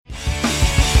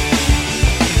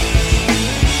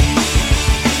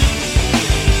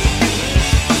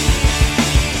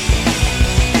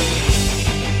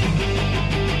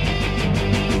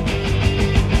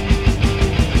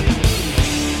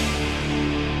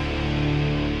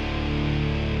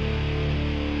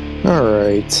All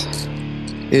right.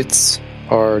 It's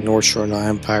our North Shore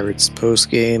 9 Pirates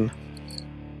postgame.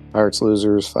 Pirates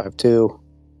losers 5-2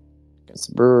 against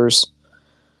the Brewers.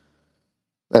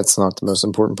 That's not the most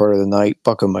important part of the night.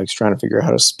 Bucko Mike's trying to figure out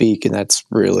how to speak, and that's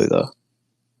really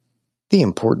the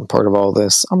important part of all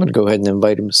this. I'm going to go ahead and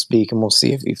invite him to speak, and we'll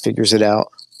see if he figures it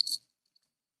out.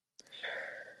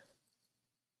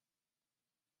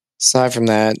 Aside from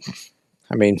that,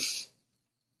 I mean,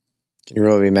 can you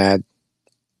really be mad?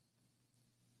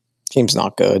 Team's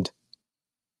not good.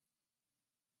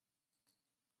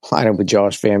 Line up with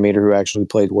Josh Van Meter, who actually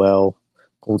played well.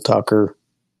 Old Tucker.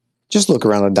 Just look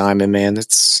around the diamond, man.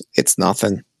 It's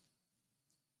nothing.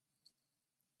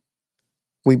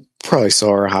 We probably saw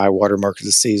our high water mark of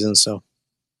the season, so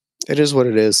it is what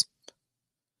it is.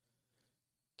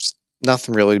 Just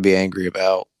nothing really to be angry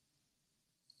about.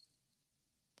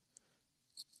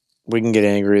 We can get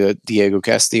angry that Diego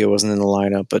Castillo wasn't in the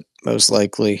lineup, but most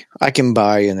likely I can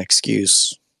buy an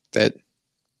excuse that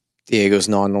Diego's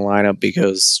not in the lineup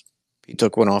because he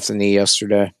took one off the knee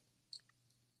yesterday.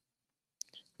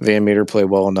 Van Meter played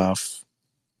well enough.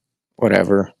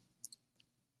 Whatever.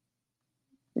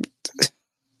 As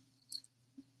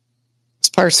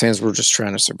Pirates fans, we're just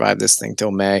trying to survive this thing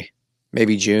till May,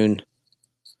 maybe June.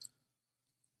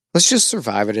 Let's just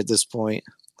survive it at this point.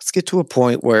 Let's get to a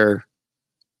point where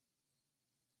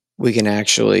we can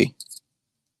actually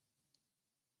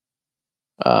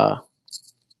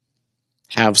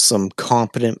have some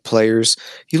competent players.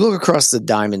 You look across the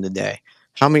diamond today.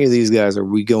 How many of these guys are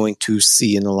we going to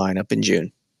see in the lineup in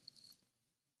June?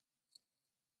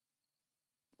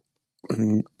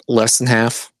 Less than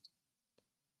half.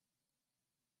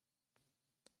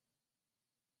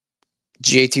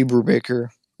 JT Brubaker,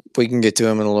 we can get to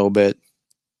him in a little bit.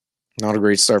 Not a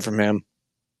great start from him.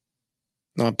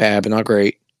 Not bad, but not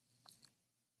great.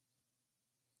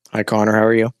 Hi, Connor. How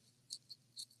are you?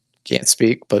 Can't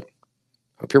speak, but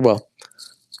hope you're well.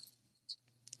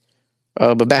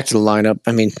 But back to the lineup.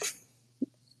 I mean,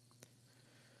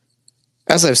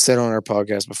 as I've said on our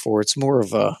podcast before, it's more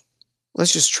of a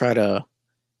let's just try to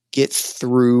get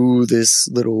through this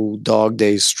little dog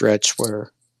days stretch where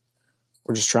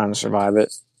we're just trying to survive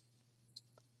it.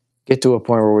 Get to a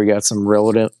point where we got some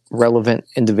relevant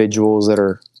individuals that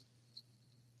are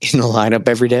in the lineup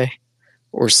every day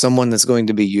or someone that's going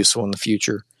to be useful in the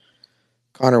future.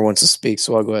 Connor wants to speak,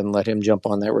 so I'll go ahead and let him jump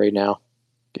on that right now.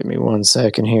 Give me 1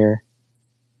 second here.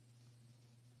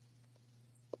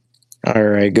 All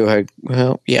right, go ahead.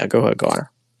 Well, yeah, go ahead, Connor.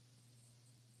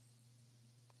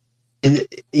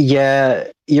 Yeah,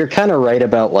 you're kind of right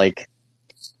about like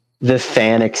the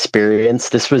fan experience.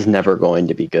 This was never going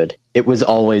to be good. It was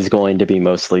always going to be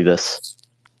mostly this.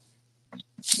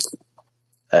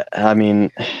 I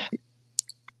mean,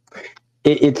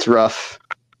 it's rough.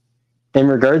 In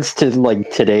regards to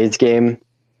like today's game,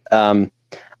 I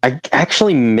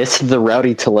actually missed the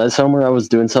Rowdy Tellez homer. I was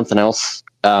doing something else,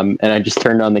 and I just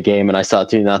turned on the game and I saw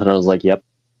 2-0. I was like, "Yep,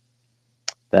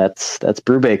 that's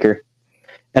Brubaker."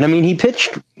 And I mean, he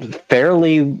pitched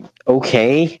fairly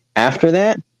okay after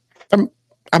that.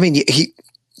 I mean, he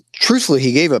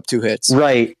gave up 2 hits,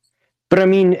 right? But I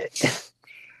mean,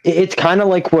 it's kind of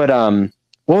like what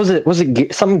was it? Was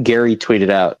it something Gary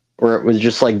tweeted out? Where it was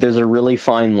just like there's a really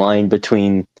fine line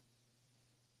between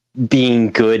being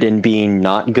good and being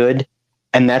not good.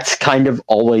 And that's kind of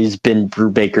always been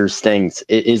Brubaker's things.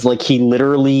 It is like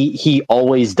he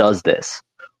always does this.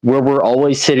 Where we're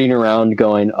always sitting around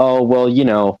going, oh, well, you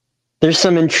know, there's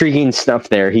some intriguing stuff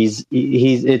there.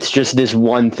 It's just this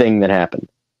one thing that happened.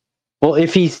 Well,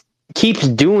 if he keeps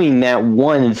doing that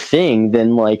one thing,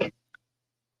 then like,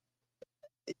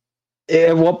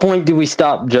 at what point do we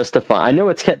stop justifying? I know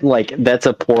it's like that's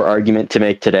a poor argument to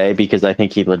make today because I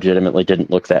think he legitimately didn't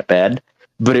look that bad,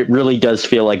 but it really does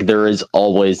feel like there is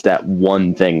always that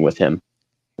one thing with him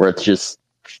where it's just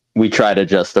we try to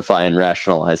justify and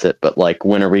rationalize it, but like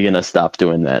when are we going to stop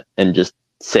doing that and just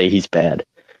say he's bad?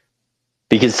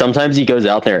 Because sometimes he goes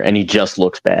out there and he just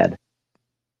looks bad.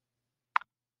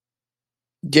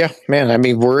 Yeah, man. I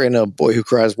mean, we're in a boy who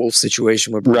cries wolf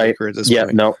situation with Brubaker at this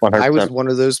point. No, 100%. I was one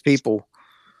of those people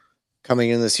coming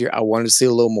in this year. I wanted to see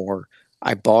a little more.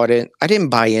 I bought it. I didn't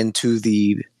buy into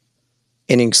the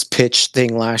innings pitch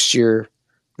thing last year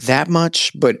that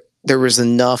much, but there was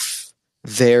enough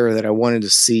there that I wanted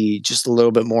to see just a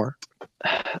little bit more.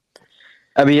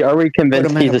 I mean, are we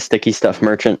convinced he's a sticky stuff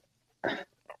merchant?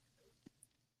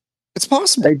 It's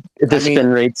possible. Spin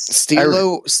rates.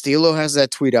 Stilo has that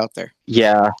tweet out there.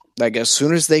 Yeah. Like, as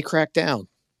soon as they cracked down,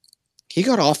 he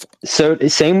got awful. So,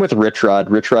 same with Rich Rod.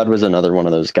 Rich Rod was another one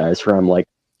of those guys where I'm like,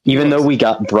 Even though we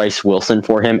got Bryce Wilson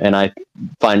for him, and I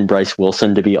find Bryce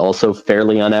Wilson to be also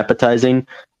fairly unappetizing,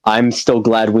 I'm still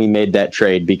glad we made that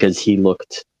trade because he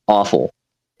looked awful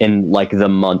in like the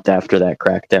month after that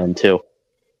crackdown too.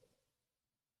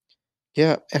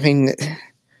 Yeah, I mean,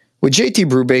 with JT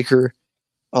Brubaker,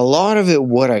 a lot of it,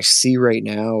 what I see right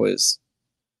now is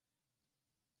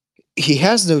he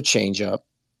has no changeup.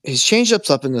 His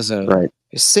changeup's up in the zone. Right.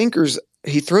 His sinkers,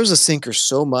 he throws a sinker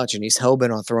so much, and he's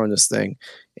hell-bent on throwing this thing,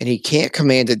 and he can't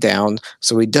command it down,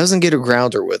 so he doesn't get a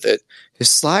grounder with it. His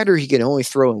slider, he can only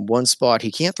throw in one spot.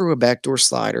 He can't throw a backdoor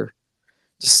slider.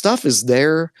 The stuff is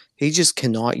there. He just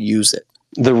cannot use it.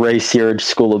 The Ray Searage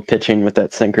school of pitching with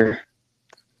that sinker.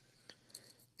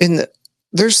 And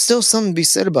there's still something to be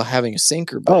said about having a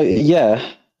sinker. But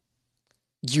yeah.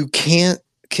 You can't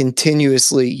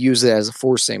continuously use it as a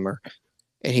four-seamer.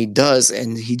 And he does,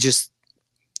 and his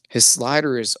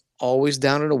slider is always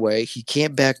down and away. He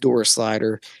can't backdoor a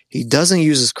slider. He doesn't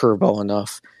use his curveball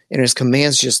enough, and his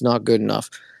command's just not good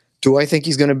enough. Do I think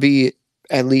he's going to be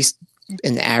at least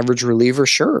an average reliever?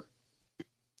 Sure.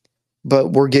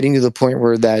 But we're getting to the point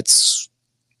where that's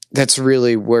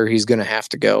really where he's going to have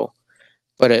to go.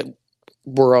 But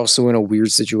we're also in a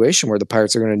weird situation where the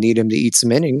Pirates are going to need him to eat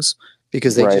some innings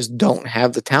because they just don't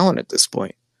have the talent at this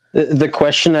point. The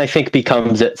question I think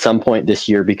becomes at some point this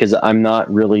year, because I'm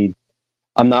not really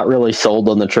sold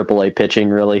on the AAA pitching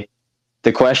really.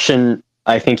 The question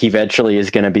I think eventually is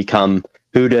going to become,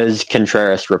 who does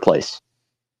Contreras replace?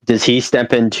 Does he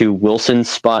step into Wilson's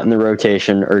spot in the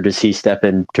rotation, or does he step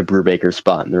into Brubaker's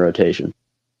spot in the rotation?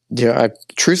 Yeah,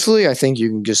 truthfully, I think you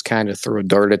can just kind of throw a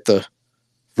dart at the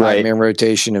five-man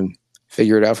rotation and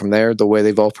figure it out from there, the way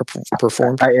they've all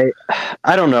performed.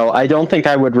 I don't know. I don't think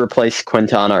I would replace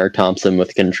Quintana or Thompson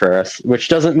with Contreras, which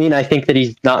doesn't mean I think that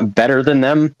he's not better than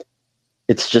them.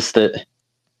 It's just that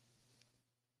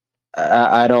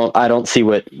I don't see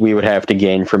what we would have to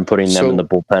gain from putting them in the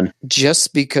bullpen.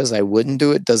 Just because I wouldn't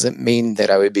do it doesn't mean that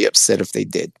I would be upset if they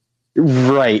did.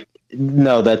 Right.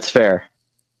 No, that's fair.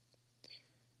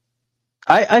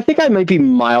 I think I might be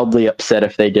mildly upset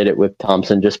if they did it with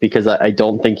Thompson, just because I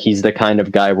don't think he's the kind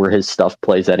of guy where his stuff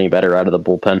plays any better out of the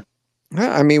bullpen.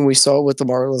 I mean, we saw it with the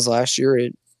Marlins last year.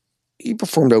 He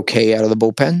performed okay out of the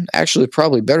bullpen. Actually,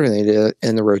 probably better than he did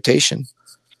in the rotation.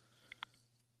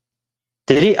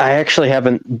 Did he? I actually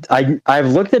haven't. I've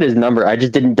looked at his number. I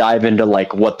just didn't dive into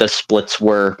like what the splits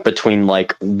were between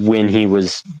like when he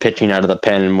was pitching out of the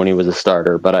pen and when he was a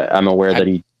starter. But I'm aware that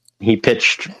he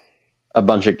pitched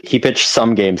he pitched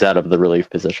some games out of the relief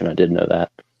position. I didn't know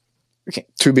that. Okay.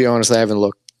 To be honest, I haven't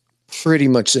looked pretty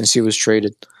much since he was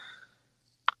traded.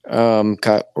 I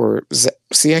can't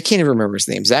even remember his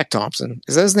name. Zach Thompson.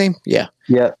 Is that his name? Yeah.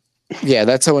 Yeah. Yeah,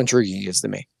 that's how intriguing he is to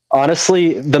me.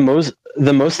 Honestly, the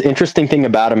most interesting thing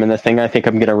about him, and the thing I think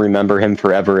I'm going to remember him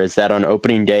forever, is that on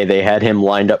opening day they had him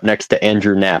lined up next to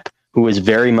Andrew Knapp, who is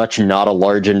very much not a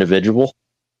large individual.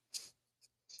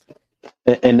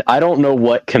 And I don't know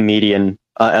what comedian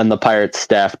on the Pirates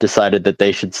staff decided that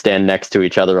they should stand next to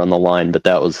each other on the line, but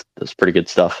that's pretty good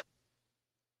stuff.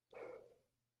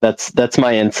 That's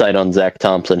my insight on Zach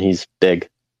Thompson. He's big.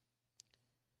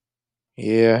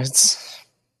 Yeah,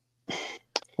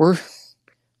 we're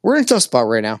in a tough spot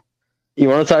right now. You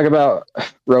want to talk about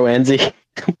Roansy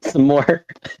some more?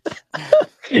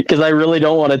 Because I really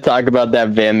don't want to talk about that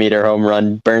Van Meter home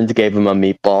run. Burns gave him a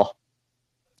meatball.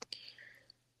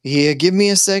 Yeah, give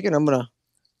me a second. I'm going to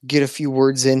get a few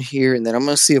words in here, and then I'm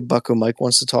going to see if Bucko Mike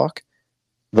wants to talk.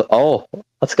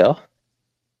 Let's go.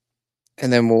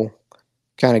 And then we'll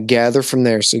kind of gather from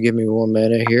there. So give me 1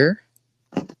 minute here.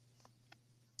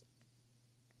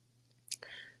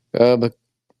 But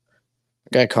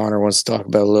guy Connor wants to talk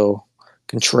about a little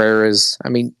Contreras. I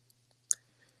mean,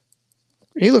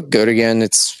 he looked good again.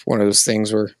 It's one of those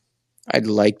things where I'd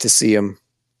like to see him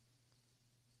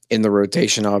in the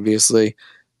rotation, obviously.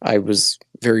 I was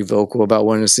very vocal about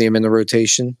wanting to see him in the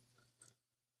rotation.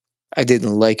 I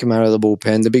didn't like him out of the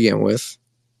bullpen to begin with.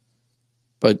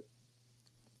 But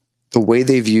the way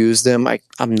they've used him,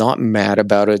 I'm not mad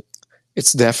about it.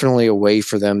 It's definitely a way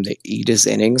for them to eat his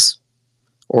innings.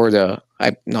 Or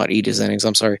not eat his innings,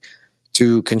 I'm sorry.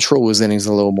 To control his innings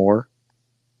a little more.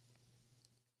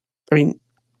 I mean,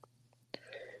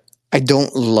 I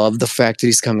don't love the fact that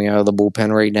he's coming out of the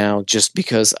bullpen right now just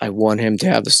because I want him to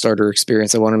have the starter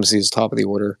experience. I want him to see his top of the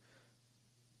order.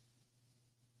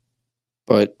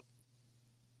 But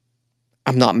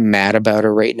I'm not mad about it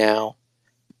right now.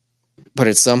 But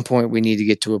at some point, we need to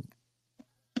get to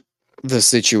the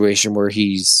situation where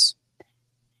he's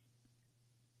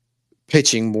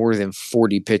pitching more than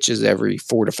 40 pitches every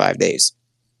 4 to 5 days.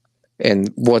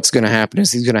 And what's going to happen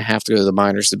is he's going to have to go to the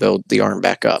minors to build the arm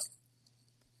back up,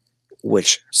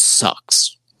 which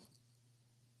sucks.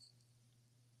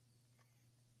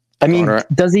 I mean,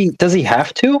 does he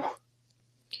have to?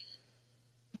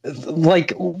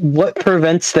 Like, what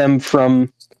prevents them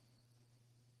from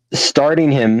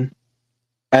starting him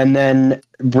and then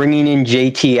bringing in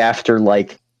JT after,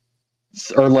 like,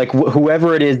 or like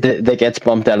whoever it is that gets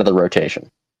bumped out of the rotation?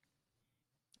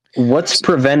 What's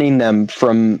preventing them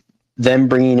from them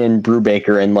bringing in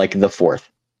Brubaker in like the fourth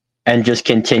and just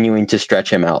continuing to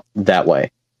stretch him out that way?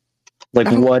 Like,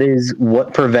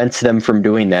 what prevents them from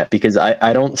doing that? Because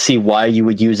I don't see why you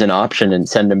would use an option and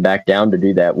send him back down to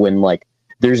do that when, like,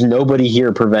 there's nobody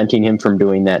here preventing him from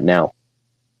doing that now.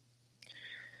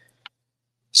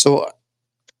 So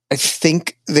I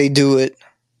think they do it,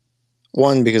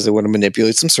 one, because they want to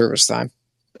manipulate some service time.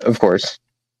 Of course.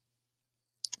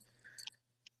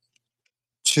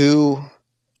 Two,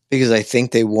 because I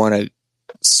think they want to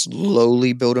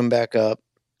slowly build him back up.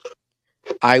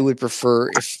 I would prefer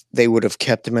if they would have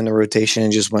kept him in the rotation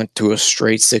and just went to a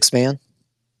straight 6-man.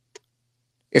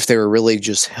 If they were really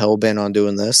just hell-bent on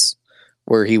doing this,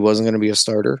 where he wasn't going to be a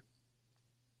starter.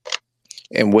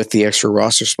 And with the extra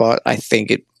roster spot, I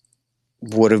think it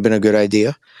would have been a good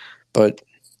idea. But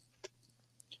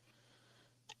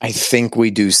I think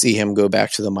we do see him go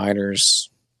back to the minors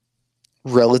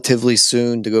relatively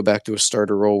soon to go back to a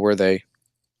starter role where they,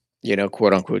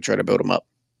 quote unquote, try to build him up.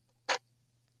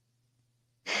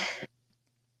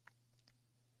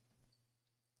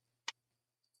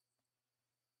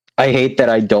 I hate that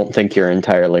I don't think you're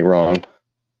entirely wrong.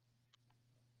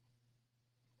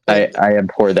 I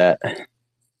abhor that.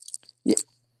 Yeah.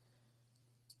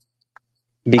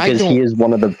 Because he is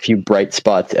one of the few bright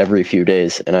spots every few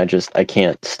days, and I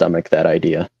can't stomach that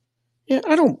idea. Yeah,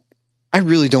 I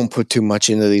really don't put too much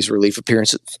into these relief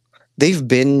appearances. They've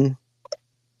been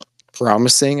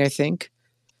promising, I think.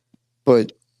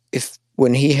 But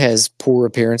when he has poor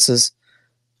appearances,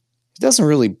 it doesn't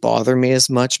really bother me as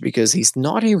much because he's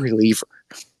not a reliever.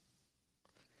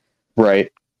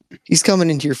 Right. He's coming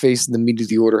into your face in the meat of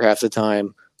the order half the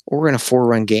time, or in a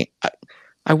 4-run game.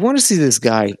 I want to see this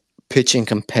guy pitch in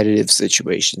competitive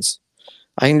situations.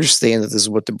 I understand that this is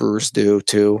what the Brewers do,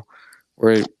 too,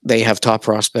 where they have top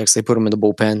prospects. They put them in the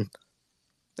bullpen.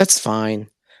 That's fine.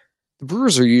 The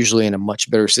Brewers are usually in a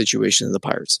much better situation than the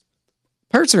Pirates.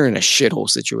 Pirates are in a shithole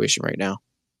situation right now.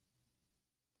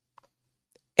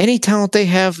 Any talent they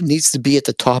have needs to be at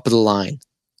the top of the line.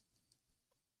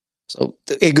 So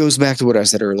it goes back to what I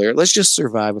said earlier. Let's just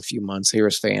survive a few months here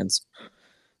as fans.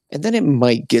 And then it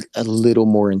might get a little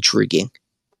more intriguing.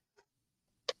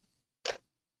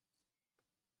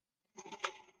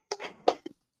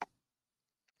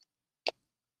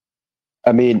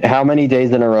 I mean, how many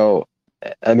days in a row?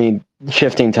 I mean,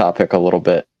 shifting topic a little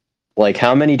bit. Like,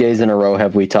 how many days in a row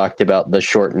have we talked about the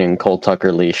shortening Cole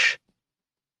Tucker leash?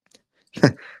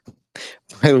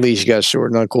 My leash got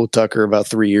shortened on Cole Tucker about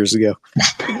 3 years ago.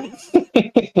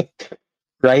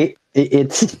 Right?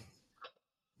 It's.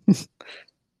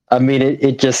 I mean,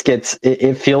 it just gets.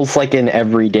 It feels like an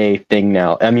everyday thing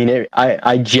now. I mean,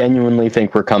 I genuinely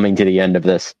think we're coming to the end of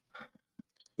this.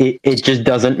 It just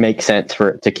doesn't make sense for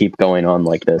it to keep going on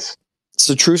like this.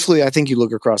 So truthfully, I think you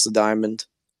look across the diamond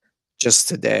just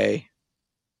today,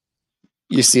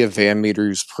 you see a Van Meter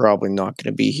who's probably not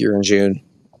going to be here in June.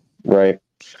 Right.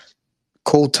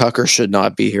 Cole Tucker should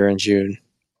not be here in June.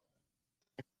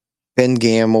 Ben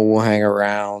Gamble will hang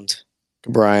around.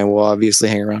 Brian will obviously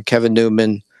hang around. Kevin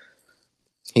Newman,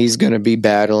 he's going to be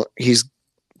battling. He's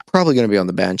probably going to be on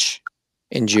the bench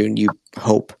in June, you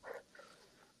hope.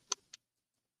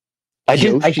 I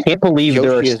can't believe Yoshi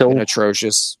there are has still been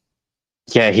atrocious.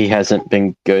 Yeah, he hasn't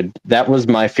been good. That was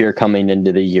my fear coming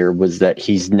into the year, was that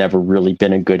he's never really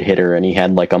been a good hitter, and he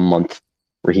had like a month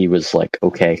where he was like,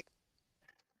 okay.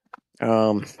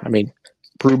 I mean,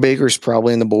 Brubaker's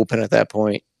probably in the bullpen at that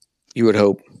point. You would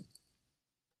hope.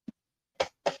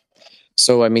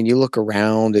 So, I mean, you look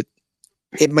around,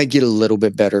 it might get a little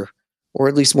bit better, or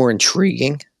at least more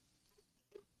intriguing.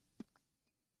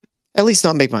 At least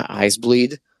not make my eyes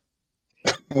bleed.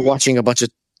 Watching a bunch of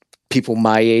people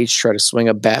my age try to swing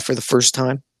a bat for the first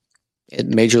time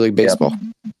in Major League Baseball.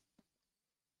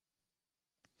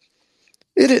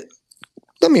 Yep.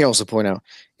 Let me also point out,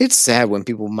 it's sad when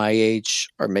people my age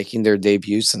are making their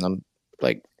debuts, and I'm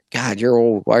like, God, you're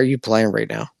old. Why are you playing right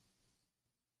now?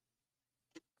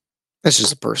 That's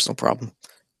just a personal problem.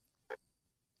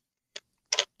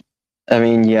 I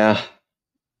mean, yeah.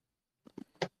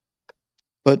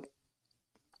 But,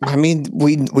 I mean,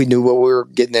 we knew what we were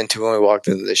getting into when we walked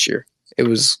into this year. It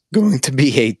was going to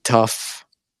be a tough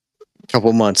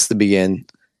couple months to begin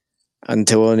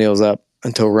until O'Neal's up,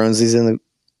 until Rowanzi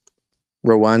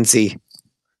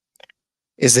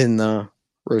is in the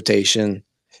rotation,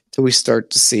 till we start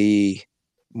to see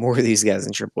more of these guys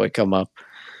in AAA come up.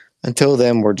 Until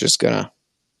then, we're just going to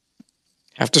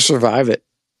have to survive it.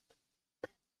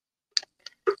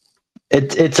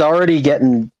 It's already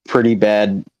getting pretty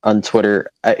bad on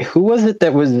Twitter. Who was it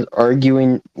that was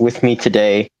arguing with me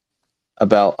today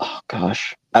about, oh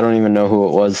gosh, I don't even know who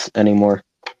it was anymore.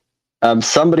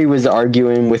 Somebody was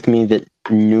arguing with me that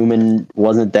Newman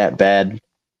wasn't that bad.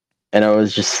 And I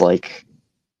was just like,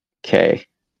 okay.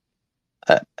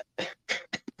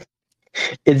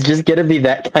 It's just going to be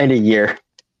that kind of year,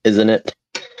 isn't it?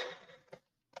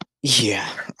 Yeah.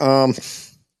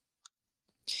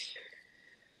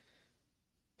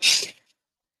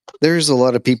 There's a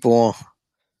lot of people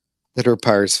that are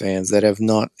Pirates fans that have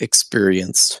not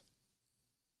experienced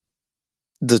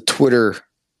the Twitter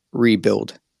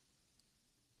rebuild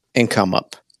and come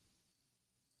up.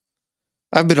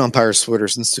 I've been on Pirates Twitter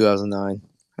since 2009.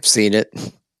 I've seen it.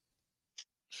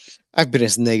 I've been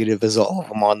as negative as all of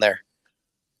them on there.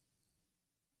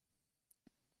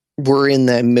 We're in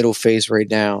that middle phase right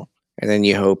now, and then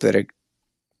you hope that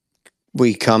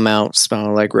we come out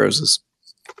smelling like roses.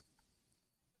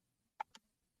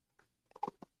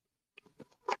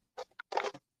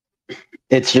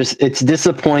 It's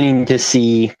disappointing to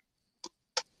see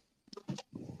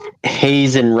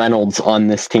Hayes and Reynolds on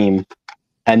this team,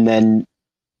 and then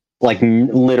like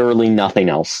literally nothing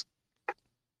else.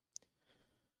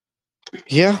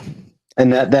 Yeah,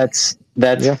 and that's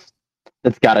got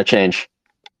to change.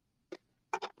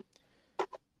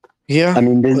 Yeah, I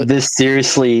mean, this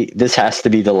seriously, this has to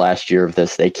be the last year of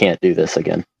this. They can't do this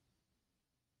again.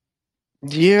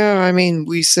 Yeah, I mean,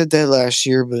 we said that last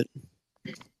year, but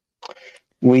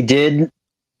we did,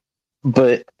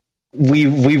 but we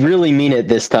really mean it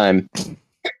this time.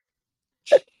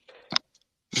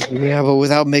 Yeah, but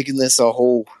without making this a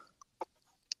whole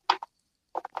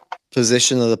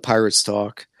position of the Pirates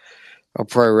talk, I'll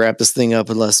probably wrap this thing up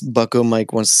unless Bucko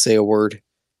Mike wants to say a word.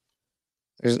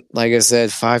 There's, like I said,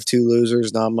 5-2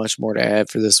 losers, not much more to add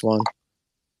for this one.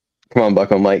 Come on,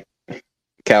 Bucko Mike.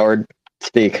 Coward,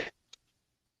 speak.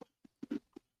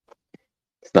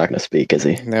 He's not going to speak, is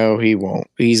he? No, he won't.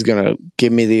 He's going to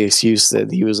give me the excuse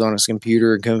that he was on his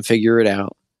computer and couldn't figure it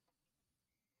out.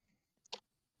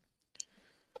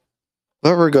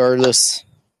 But regardless,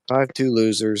 5-2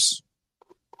 losers.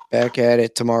 Back at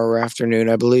it tomorrow afternoon,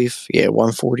 I believe. Yeah,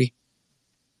 1:40.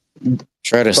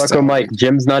 Try to Bucko Mike,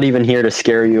 Jim's not even here to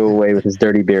scare you away with his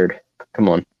dirty beard. Come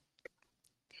on.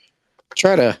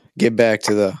 Try to get back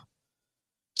to the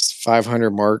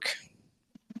 500 mark.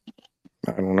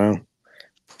 I don't know.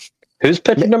 Who's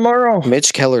pitching tomorrow?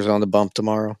 Mitch Keller's on the bump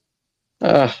tomorrow.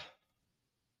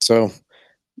 So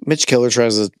Mitch Keller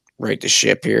tries to right the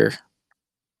ship here.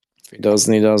 If he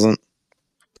doesn't, he doesn't.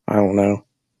 I don't know.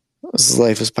 This is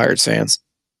life as Pirates fans.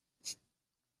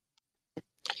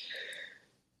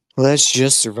 Let's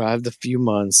just survive the few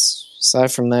months.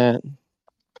 Aside from that,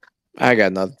 I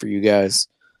got nothing for you guys.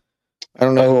 I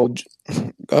don't know.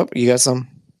 Oh, you got some?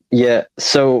 Yeah.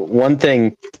 So one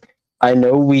thing, I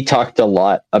know we talked a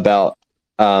lot about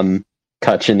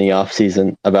Kutch in the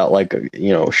offseason, about like,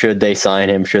 you know, should they sign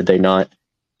him? Should they not?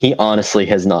 He honestly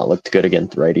has not looked good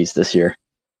against righties this year.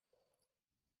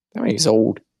 I mean, he's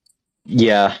old.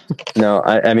 Yeah. No,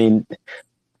 I mean,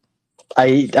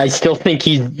 I still think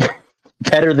he's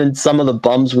better than some of the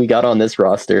bums we got on this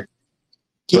roster.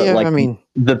 Yeah, but, like, I mean,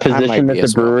 the position that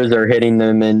the Brewers are hitting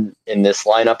them in this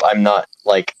lineup, I'm not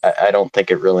like, I don't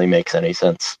think it really makes any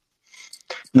sense.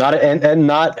 Not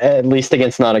not at least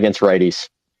not against righties.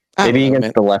 Maybe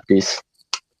against the lefties.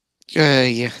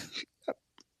 Yeah.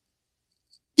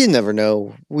 You never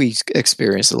know. We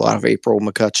experienced a lot of April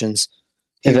McCutcheons.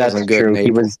 That's true.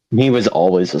 He was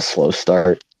always a slow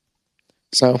start.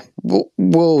 So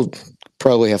we'll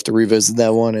probably have to revisit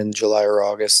that one in July or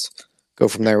August. Go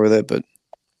from there with it, but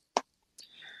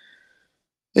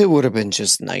it would have been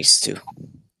just nice to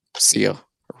see a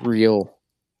real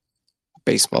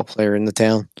baseball player in the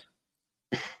town.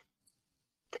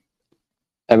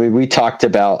 I mean, we talked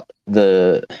about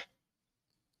who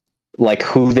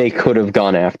they could have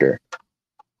gone after.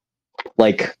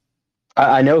 Like,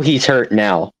 I know he's hurt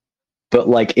now, but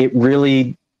like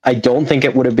I don't think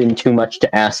it would have been too much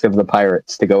to ask of the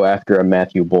Pirates to go after a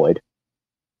Matthew Boyd.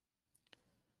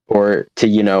 Or to,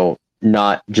 you know,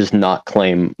 not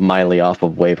claim Miley off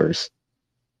of waivers.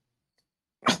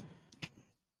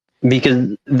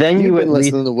 Because then You've been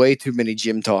listening to way too many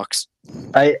Jim talks.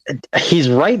 He's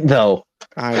right, though.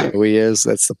 I know he is.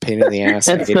 That's the pain in the ass.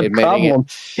 That's the problem.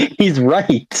 He's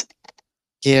right.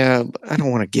 Yeah, but I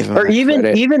don't want to give him Or that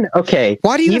credit. even okay.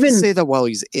 Why do you have to even say that while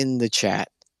he's in the chat?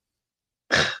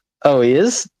 Oh, he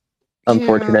is?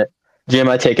 Unfortunate. Jim,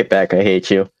 I take it back. I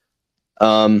hate you.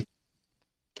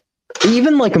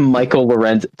 Even like Michael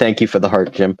Lorenzen. Thank you for the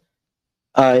heart, Jim.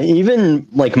 Even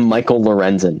like Michael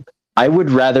Lorenzen. I would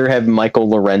rather have Michael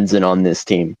Lorenzen on this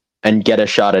team and get a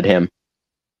shot at him.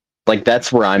 Like,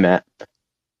 that's where I'm at.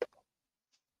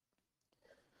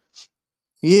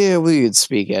 Yeah, we could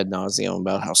speak ad nauseum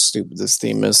about how stupid this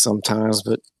team is sometimes,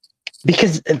 but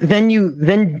Because then you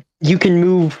can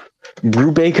move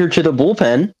Brubaker to the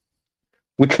bullpen,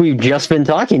 which we've just been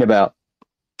talking about.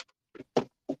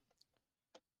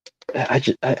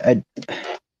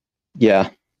 Yeah.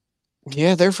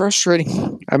 Yeah, they're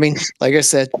frustrating. I mean, like I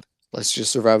said, let's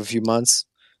just survive a few months,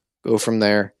 go from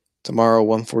there. Tomorrow,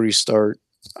 1:40 start.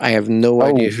 I have no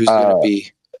idea who's going to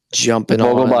be jumping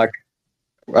Vogelbach.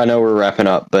 on. I know we're wrapping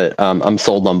up, but I'm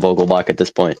sold on Vogelbach at this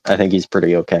point. I think he's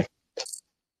pretty okay.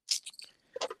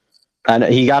 And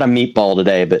he got a meatball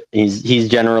today, but he's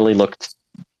generally looked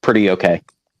pretty okay.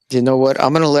 You know what?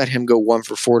 I'm going to let him go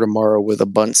 1-for-4 tomorrow with a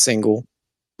bunt single.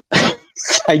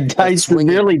 I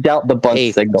severely doubt the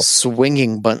bunt signal.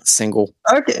 Swinging bunt single.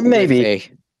 Okay,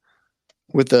 maybe.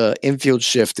 With the infield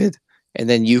shifted, and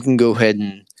then you can go ahead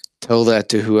and tell that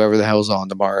to whoever the hell's on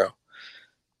tomorrow.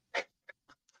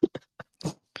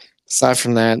 Aside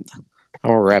from that, I'm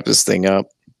going to wrap this thing up.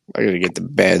 I got to get to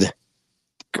bed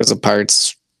because the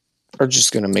Pirates are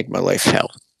just going to make my life hell.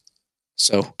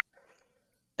 So,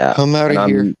 yeah, I'm out of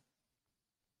here.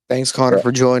 Thanks, Connor,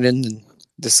 for joining and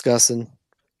discussing.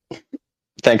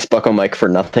 Thanks, Bucko Mike, for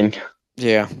nothing.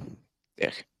 Yeah.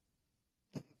 All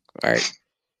right.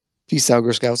 Peace out,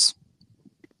 Girl Scouts.